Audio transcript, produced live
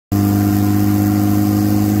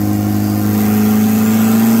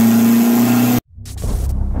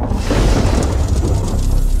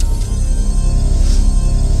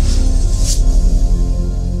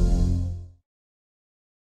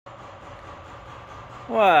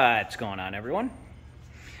What's going on, everyone?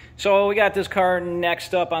 So we got this car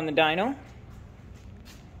next up on the dyno,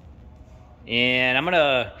 and I'm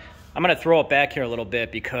gonna throw it back here a little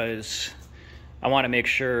bit because I want to make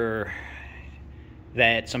sure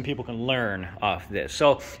that some people can learn off this.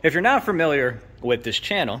 So if you're not familiar with this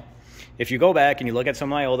channel, if you go back and you look at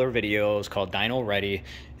some of my older videos called Dyno Ready,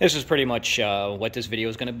 this is pretty much what this video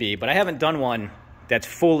is going to be. But I haven't done one that's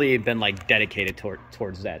fully been like dedicated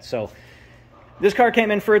towards that. So this car came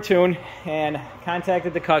in for a tune and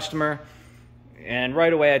contacted the customer, and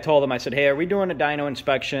right away I told him, I said, hey, are we doing a dyno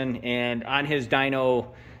inspection? And on his dyno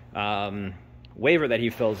waiver that he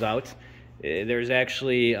fills out, there's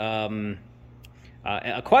actually a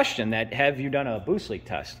question that, have you done a boost leak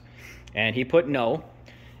test? And he put no.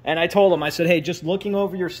 And I told him, I said, hey, just looking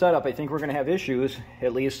over your setup, I think we're going to have issues,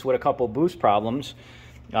 at least with a couple boost problems.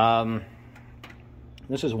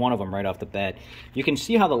 This is one of them right off the bat. You can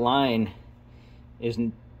see how the line is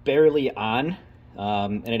barely on,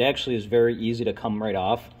 and it actually is very easy to come right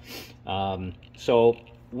off. So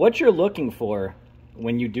what you're looking for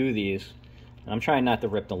when you do these, and I'm trying not to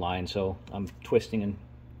rip the line, so I'm twisting and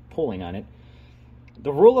pulling on it.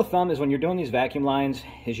 The rule of thumb is when you're doing these vacuum lines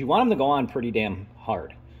is you want them to go on pretty damn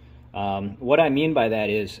hard. What I mean by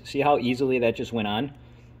that is, see how easily that just went on?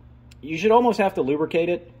 You should almost have to lubricate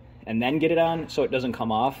it and then get it on so it doesn't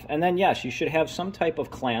come off. And then yes, you should have some type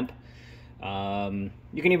of clamp.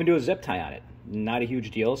 You can even do a zip tie on it. Not a huge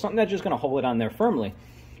deal. Something that's just going to hold it on there firmly.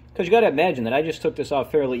 Because you got to imagine that I just took this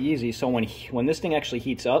off fairly easy. So when this thing actually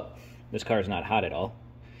heats up, this car is not hot at all.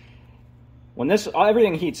 When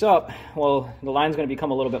everything heats up, well, the line's going to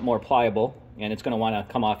become a little bit more pliable, and it's going to want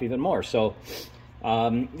to come off even more. So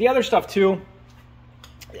the other stuff too,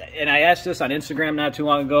 and I asked this on Instagram not too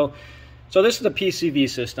long ago. So this is the PCV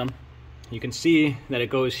system. You can see that it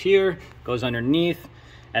goes here, goes underneath,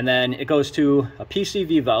 and then it goes to a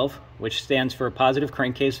PCV valve, which stands for positive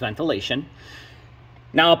crankcase ventilation.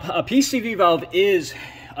 Now, a PCV valve is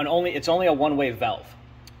it's only a one-way valve.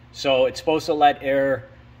 So it's supposed to let air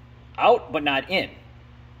out, but not in.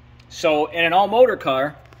 So in an all-motor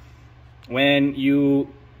car, when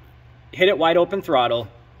you hit it wide open throttle,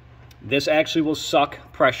 this actually will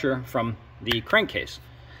suck pressure from the crankcase.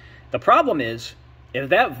 The problem is, if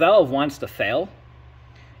that valve wants to fail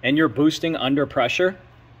and you're boosting under pressure,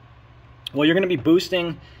 well, you're going to be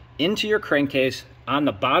boosting into your crankcase on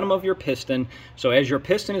the bottom of your piston. So as your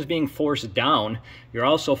piston is being forced down, you're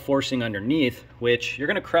also forcing underneath, which you're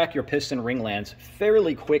going to crack your piston ring lands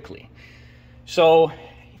fairly quickly. So,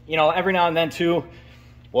 you know, every now and then too,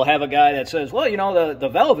 we'll have a guy that says, well, you know, the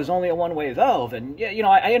valve is only a one-way valve. And, yeah, you know,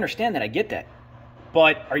 I understand that. I get that.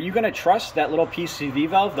 But are you going to trust that little PCV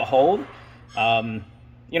valve to hold?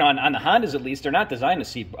 You know, on the Hondas at least, they're not designed to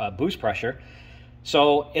see boost pressure.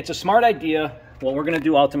 So it's a smart idea. What we're going to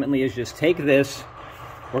do ultimately is just take this,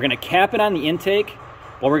 we're going to cap it on the intake,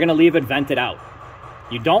 or we're going to leave it vented out.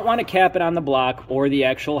 You don't want to cap it on the block or the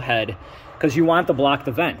actual head because you want the block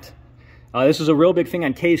to vent. This is a real big thing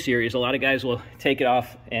on K-Series. A lot of guys will take it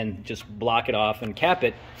off and just block it off and cap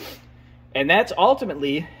it. And that's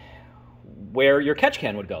ultimately where your catch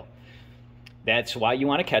can would go. That's why you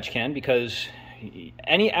want a catch can, because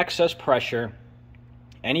any excess pressure,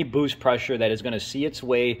 any boost pressure that is going to see its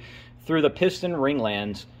way through the piston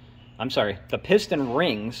rings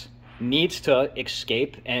needs to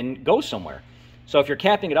escape and go somewhere. So if you're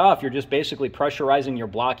capping it off, you're just basically pressurizing your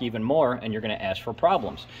block even more, and you're going to ask for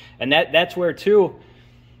problems. And that's where too,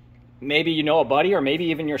 maybe you know a buddy or maybe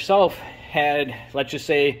even yourself had, let's just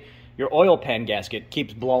say your oil pan gasket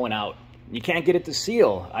keeps blowing out. You can't get it to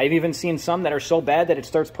seal. I've even seen some that are so bad that it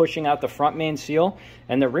starts pushing out the front main seal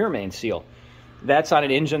and the rear main seal. That's on an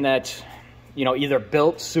engine that's, you know, either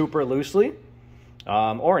built super loosely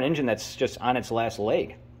or an engine that's just on its last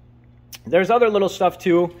leg. There's other little stuff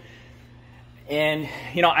too. And,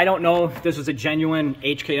 you know, I don't know if this is a genuine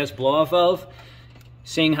HKS blow-off valve,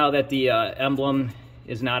 seeing how that the emblem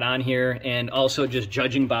is not on here, and also just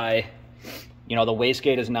judging by, you know, the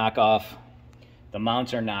wastegate is knockoff, the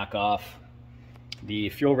mounts are knockoff, the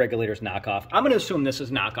fuel regulator's knockoff. I'm going to assume this is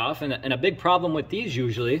knockoff, and a big problem with these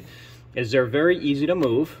usually is they're very easy to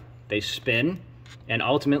move, they spin, and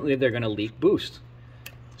ultimately they're going to leak boost.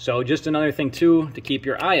 So just another thing too to keep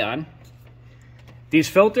your eye on. These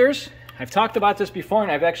filters, I've talked about this before,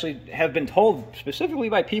 and I've actually have been told specifically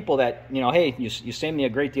by people that, you know, hey, you save me a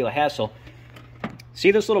great deal of hassle.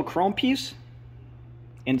 See this little chrome piece?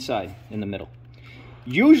 Inside, in the middle.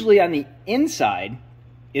 Usually on the inside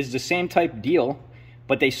is the same type deal,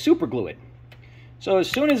 but they super glue it. So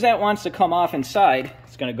as soon as that wants to come off inside,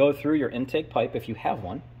 it's going to go through your intake pipe if you have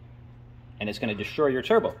one, and it's going to destroy your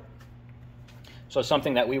turbo. So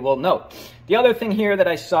something that we will note. The other thing here that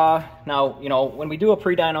I saw, now, you know, when we do a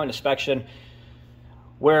pre-dyno inspection,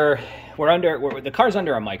 the car's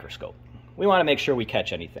under a microscope. We want to make sure we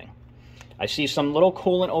catch anything. I see some little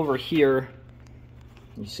coolant over here.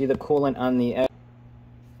 You see the coolant on the edge.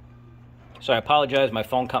 So I apologize, my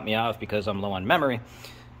phone cut me off because I'm low on memory.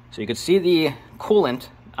 So you could see the coolant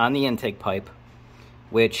on the intake pipe,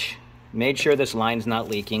 which made sure this line's not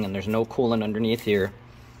leaking and there's no coolant underneath here.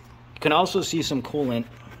 You can also see some coolant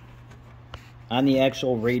on the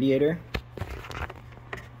actual radiator.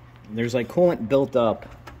 There's like coolant built up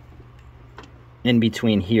in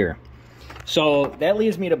between here. So that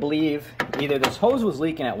leads me to believe either this hose was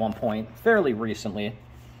leaking at one point fairly recently,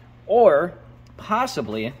 or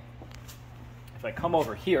possibly, if I come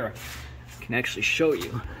over here, I can actually show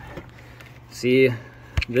you. See,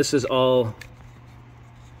 this is all,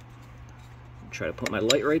 try to put my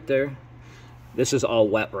light right there. This is all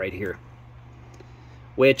wet right here.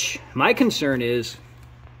 Which, my concern is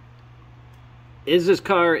this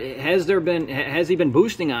car, has he been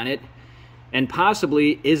boosting on it? And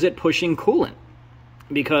possibly, is it pushing coolant?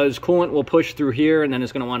 Because coolant will push through here, and then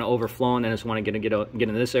it's going to want to overflow, and then it's want to get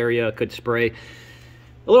in this area, could spray.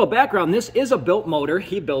 A little background, this is a built motor.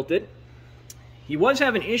 He built it. He was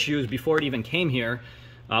having issues before it even came here.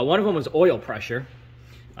 One of them was oil pressure.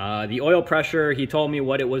 The oil pressure, he told me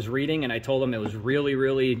what it was reading, and I told him it was really,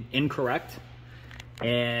 really incorrect.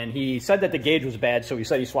 And he said that the gauge was bad, so he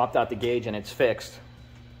said he swapped out the gauge and it's fixed.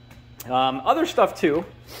 Other stuff too,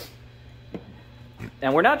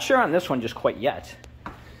 and we're not sure on this one just quite yet,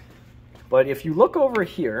 but if you look over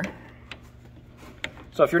here,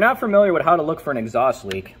 so if you're not familiar with how to look for an exhaust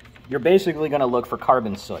leak, you're basically going to look for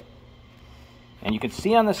carbon soot. And you can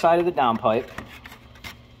see on the side of the downpipe,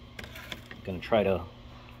 I'm going to try to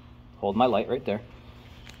hold my light right there,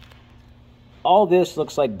 all this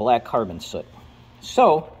looks like black carbon soot.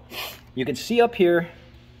 So you can see up here,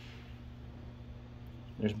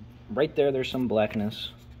 there's some blackness,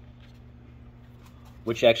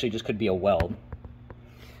 which actually just could be a weld.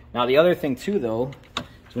 Now the other thing too though,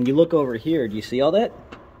 is when you look over here, do you see all that?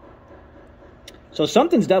 So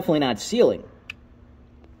something's definitely not sealing.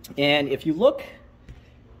 And if you look,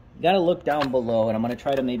 you gotta look down below, and I'm gonna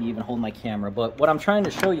try to maybe even hold my camera, but what I'm trying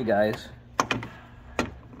to show you guys, and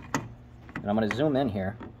I'm gonna zoom in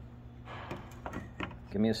here,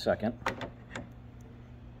 give me a second.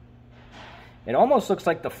 It almost looks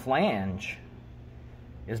like the flange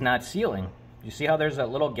is not sealing. You see how there's that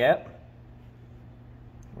little gap?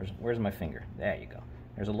 Where's my finger? There you go.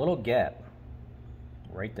 There's a little gap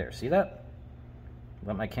right there. See that?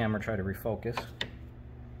 Let my camera try to refocus.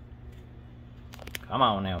 Come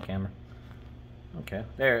on now, camera. Okay,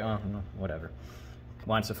 there, whatever.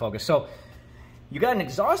 Wants to focus. So, you got an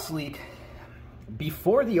exhaust leak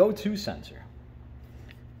before the O2 sensor.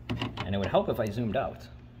 And it would help if I zoomed out.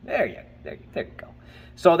 There you go.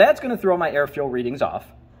 So that's going to throw my air fuel readings off.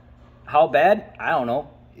 How bad? I don't know.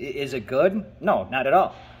 Is it good? No, not at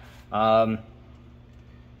all.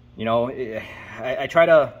 You know, I try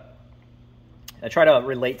to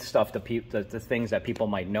relate stuff to things that people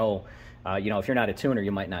might know. You know, if you're not a tuner,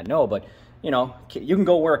 you might not know, but you know, you can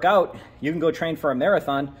go work out, you can go train for a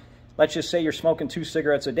marathon. Let's just say you're smoking 2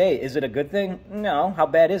 cigarettes a day. Is it a good thing? No. How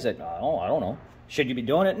bad is it? Oh, I don't know. Should you be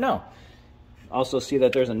doing it? No. Also see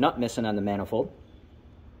that there's a nut missing on the manifold.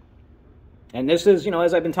 And this is, you know,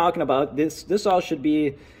 as I've been talking about, this is all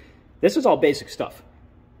basic stuff.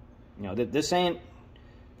 You know, this ain't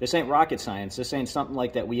rocket science. This ain't something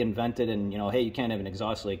like that we invented and, you know, hey, you can't have an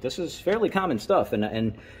exhaust leak. This is fairly common stuff, and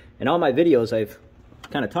in all my videos I've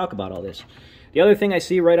kind of talked about all this. The other thing I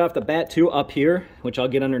see right off the bat too up here, which I'll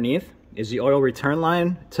get underneath, is the oil return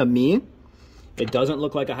line. To me, it doesn't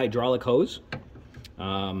look like a hydraulic hose.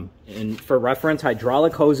 And for reference,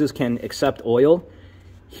 hydraulic hoses can accept oil.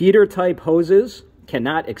 Heater type hoses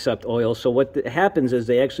cannot accept oil. So what happens is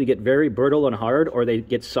they actually get very brittle and hard, or they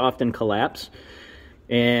get soft and collapse.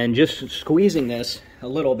 And just squeezing this a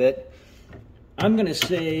little bit, I'm going to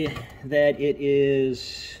say that it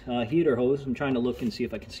is a heater hose. I'm trying to look and see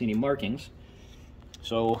if I can see any markings.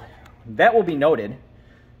 So that will be noted.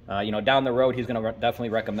 You know, down the road, he's going to definitely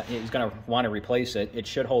recommend, he's going to want to replace it. It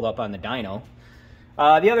should hold up on the dyno.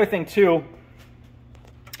 The other thing too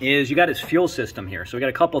is you got his fuel system here. So we got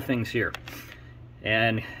a couple things here.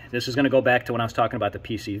 And this is going to go back to when I was talking about the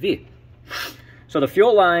PCV. So the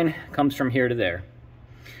fuel line comes from here to there.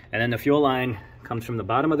 And then the fuel line comes from the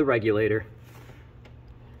bottom of the regulator.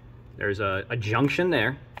 There's a junction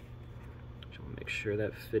there. So make sure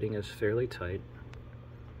that fitting is fairly tight.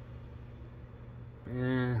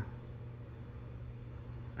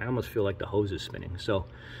 I almost feel like the hose is spinning. So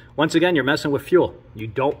once again, you're messing with fuel. You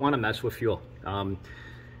don't want to mess with fuel.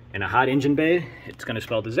 In a hot engine bay, it's going to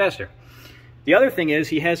spell disaster. The other thing is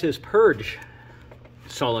he has his purge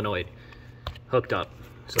solenoid hooked up.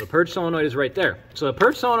 So the purge solenoid is right there. So the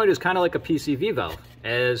purge solenoid is kind of like a PCV valve,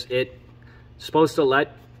 as it's supposed to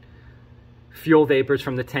let fuel vapors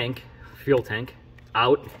from the tank, fuel tank,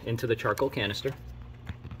 out into the charcoal canister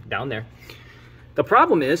down there. The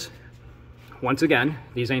problem is, once again,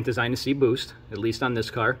 these ain't designed to see boost, at least on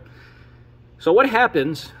this car. So what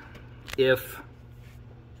happens if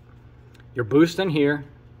you're boosting here,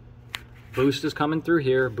 boost is coming through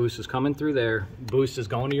here, boost is coming through there, boost is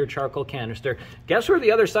going to your charcoal canister. Guess where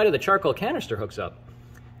the other side of the charcoal canister hooks up?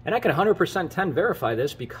 And I can 100% verify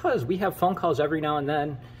this because we have phone calls every now and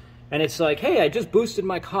then, and it's like, hey, I just boosted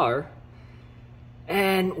my car,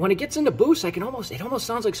 and when it gets into boost, it almost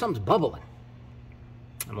sounds like something's bubbling.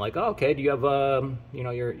 I'm like, oh, okay, do you have you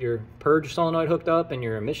know, your purge solenoid hooked up and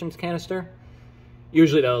your emissions canister?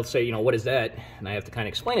 Usually they'll say, you know, what is that? And I have to kind of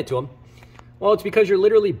explain it to them. Well, it's because you're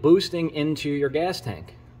literally boosting into your gas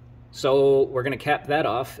tank. So we're going to cap that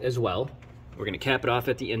off as well. We're going to cap it off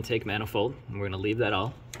at the intake manifold, and we're going to leave that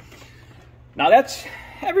all. Now that's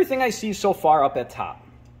everything I see so far up at top.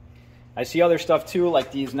 I see other stuff too,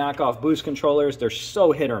 like these knockoff boost controllers. They're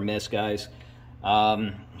so hit or miss, guys.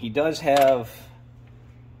 He does have,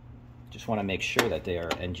 just want to make sure that they are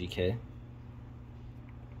NGK.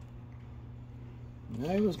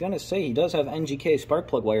 I was going to say he does have NGK spark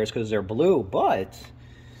plug wires because they're blue, but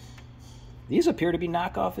these appear to be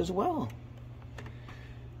knockoff as well.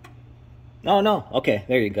 No, okay,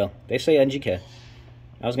 there you go. They say NGK.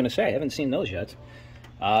 I was going to say, I haven't seen those yet.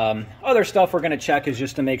 Other stuff we're going to check is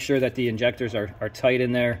just to make sure that the injectors are tight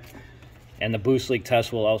in there, and the boost leak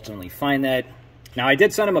test will ultimately find that. Now, I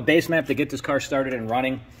did send him a base map to get this car started and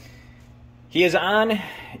running. He is on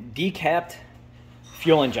decapped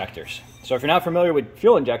fuel injectors. So if you're not familiar with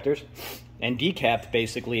fuel injectors and decapped,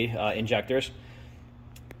 basically, injectors,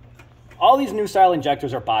 all these new style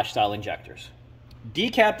injectors are Bosch style injectors.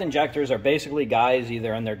 Decapped injectors are basically guys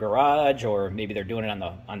either in their garage or maybe they're doing it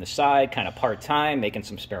on the side, kind of part-time, making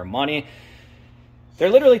some spare money.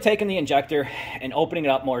 They're literally taking the injector and opening it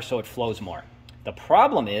up more so it flows more. The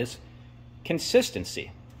problem is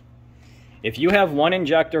consistency. If you have one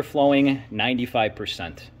injector flowing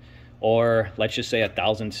 95%, or let's just say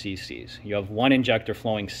 1,000 cc's, you have one injector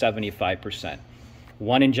flowing 75%,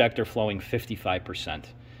 one injector flowing 55%,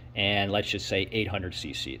 and let's just say 800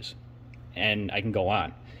 cc's. And I can go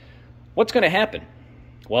on. What's going to happen?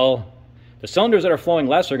 Well, the cylinders that are flowing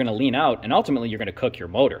less are going to lean out, and ultimately you're going to cook your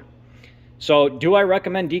motor. So do I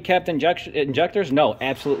recommend decapped injectors? No,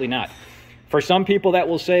 absolutely not. For some people that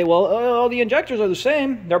will say, well, oh, the injectors are the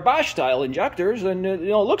same. They're Bosch style injectors, and you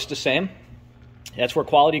know, it looks the same. That's where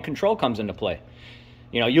quality control comes into play.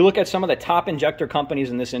 You know, you look at some of the top injector companies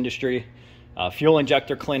in this industry, Fuel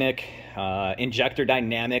Injector Clinic, Injector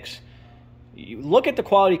Dynamics. You look at the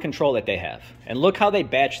quality control that they have, and look how they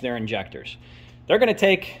batch their injectors. They're going to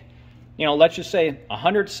take, you know, let's just say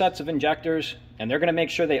 100 sets of injectors, and they're going to make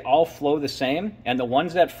sure they all flow the same. And the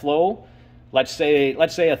ones that flow, let's say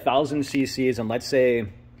 1,000 cc's, and let's say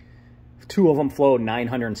 2 of them flow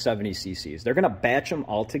 970 cc's. They're going to batch them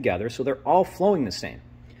all together so they're all flowing the same.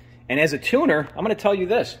 And as a tuner, I'm going to tell you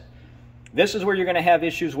this. This is where you're going to have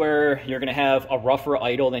issues where you're going to have a rougher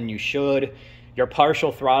idle than you should. Your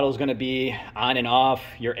partial throttle is going to be on and off.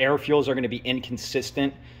 Your air fuels are going to be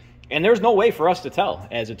inconsistent. And there's no way for us to tell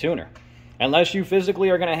as a tuner. Unless you physically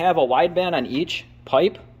are going to have a wideband on each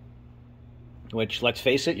pipe, which, let's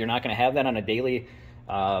face it, you're not going to have that on a daily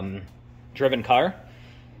driven car.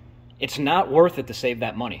 It's not worth it to save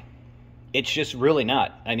that money. It's just really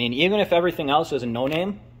not. I mean, even if everything else is a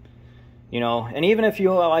no-name, you know, and even if you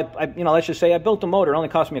know, let's just say I built a motor, it only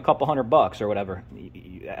cost me a couple $100 or whatever.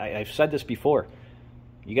 I've said this before.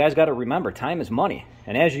 You guys got to remember, time is money.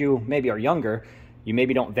 And as you maybe are younger, you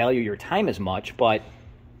maybe don't value your time as much, but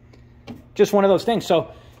just one of those things.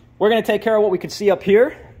 So we're going to take care of what we could see up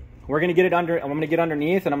here. We're going to get it under, I'm going to get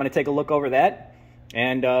underneath, and I'm going to take a look over that.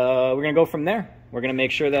 And we're going to go from there. We're going to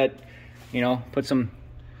make sure that, you know, put some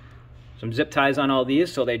zip ties on all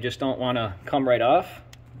these so they just don't want to come right off.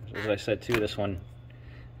 As I said too, this one,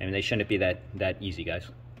 I mean, they shouldn't be that easy, guys.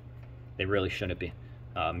 They really shouldn't be.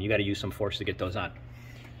 You got to use some force to get those on.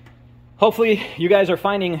 Hopefully you guys are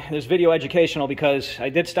finding this video educational, because I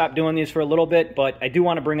did stop doing these for a little bit, but I do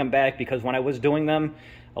want to bring them back because when I was doing them,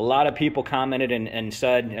 a lot of people commented and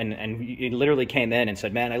said, and it literally came in and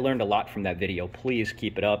said, man, I learned a lot from that video. Please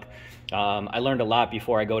keep it up. I learned a lot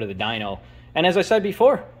before I go to the dyno. And as I said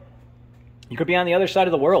before, you could be on the other side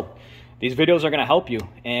of the world. these videos are going to help you,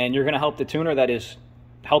 and you're going to help the tuner that is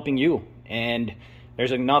helping you. And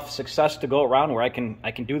there's enough success to go around where I can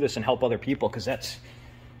do this and help other people, because that's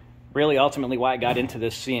really ultimately why I got into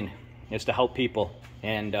this scene, is to help people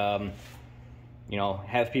and you know,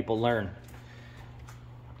 have people learn.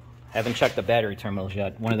 Haven't checked the battery terminals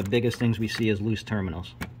yet. One of the biggest things we see is loose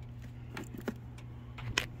terminals.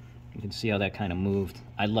 You can see how that kind of moved.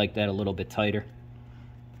 I'd like that a little bit tighter.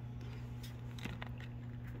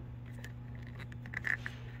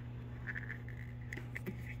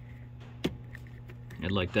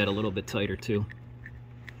 I'd like that a little bit tighter too.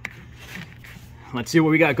 Let's see what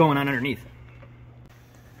we got going on underneath.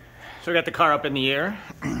 So we got the car up in the air,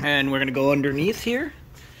 and we're gonna go underneath here.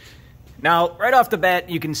 Now, right off the bat,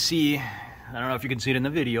 you can see, I don't know if you can see it in the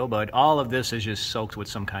video, but all of this is just soaked with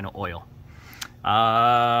some kind of oil.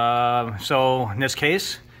 So in this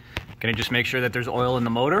case, gonna just make sure that there's oil in the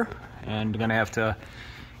motor, and gonna have to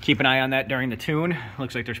keep an eye on that during the tune.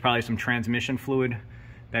 Looks like there's probably some transmission fluid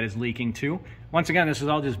that is leaking too. Once again, this is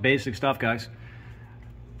all just basic stuff, guys.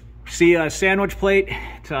 See a sandwich plate,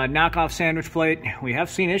 it's a knockoff sandwich plate. We have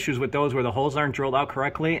seen issues with those where the holes aren't drilled out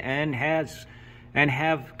correctly and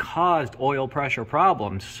have caused oil pressure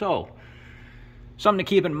problems. So, something to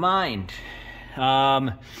keep in mind.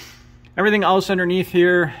 Everything else underneath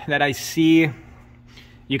here that I see,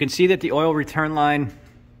 you can see that the oil return line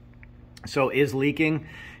is leaking.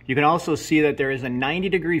 You can also see that there is a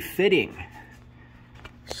 90-degree fitting.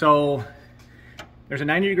 So there's a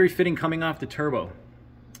 90-degree fitting coming off the turbo.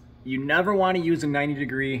 You never want to use a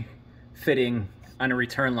 90-degree fitting on a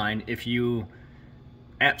return line if you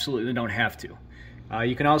absolutely don't have to.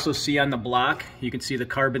 You can also see on the block, you can see the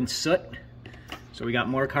carbon soot. So we got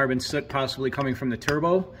more carbon soot possibly coming from the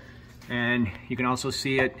turbo. And you can also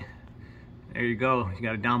see it, there you go, you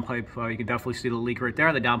got a downpipe. You can definitely see the leak right there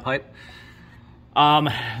on the downpipe.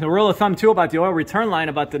 The rule of thumb too about the oil return line,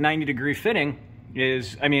 about the 90-degree fitting,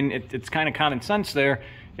 is, I mean, it's kind of common sense there.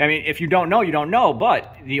 I mean, if you don't know, you don't know,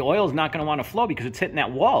 but the oil is not going to want to flow because it's hitting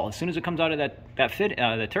that wall. As soon as it comes out of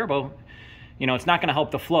the turbo, you know, it's not going to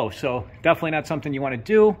help the flow. So definitely not something you want to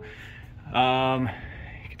do. You can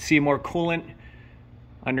see more coolant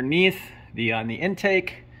underneath on the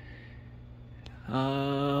intake.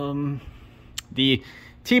 The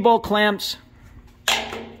T-bolt clamps.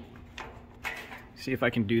 See if I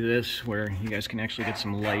can do this where you guys can actually get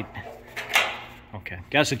some light. Okay,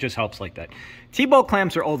 guess it just helps like that. T-bolt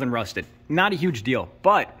clamps are old and rusted. Not a huge deal,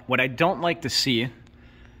 but what I don't like to see, I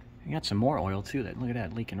got some more oil too. Look at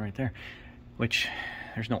that leaking right there, which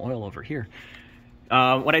there's no oil over here.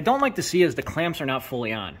 What I don't like to see is the clamps are not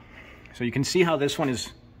fully on. So you can see how this one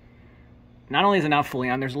is, not only is it not fully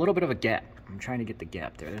on, there's a little bit of a gap. I'm trying to get the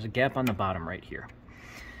gap there. There's a gap on the bottom right here.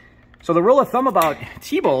 So the rule of thumb about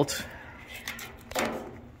T-bolts,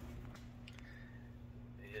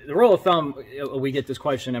 the rule of thumb, we get this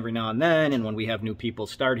question every now and then, and when we have new people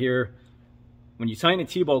start here, when you tighten a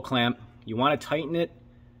T-bolt clamp, you want to tighten it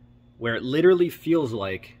where it literally feels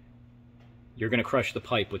like you're going to crush the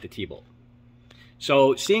pipe with the T-bolt.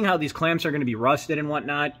 So seeing how these clamps are going to be rusted and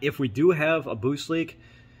whatnot, if we do have a boost leak,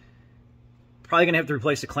 probably going to have to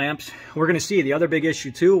replace the clamps. We're going to see the other big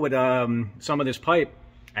issue too with some of this pipe,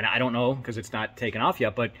 and I don't know because it's not taken off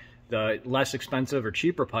yet, but the less expensive or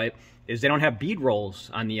cheaper pipe is they don't have bead rolls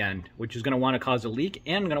on the end, which is going to want to cause a leak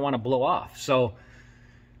and going to want to blow off. So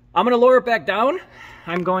I'm going to lower it back down.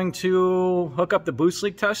 I'm going to hook up the boost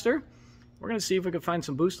leak tester. We're going to see if we can find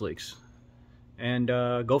some boost leaks and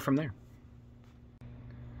go from there.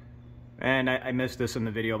 And I missed this in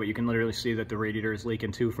the video, but you can literally see that the radiator is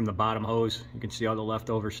leaking too from the bottom hose. You can see all the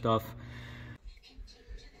leftover stuff.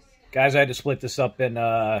 Guys, I had to split this up in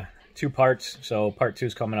 2 parts, so part 2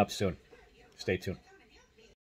 is coming up soon. Stay tuned.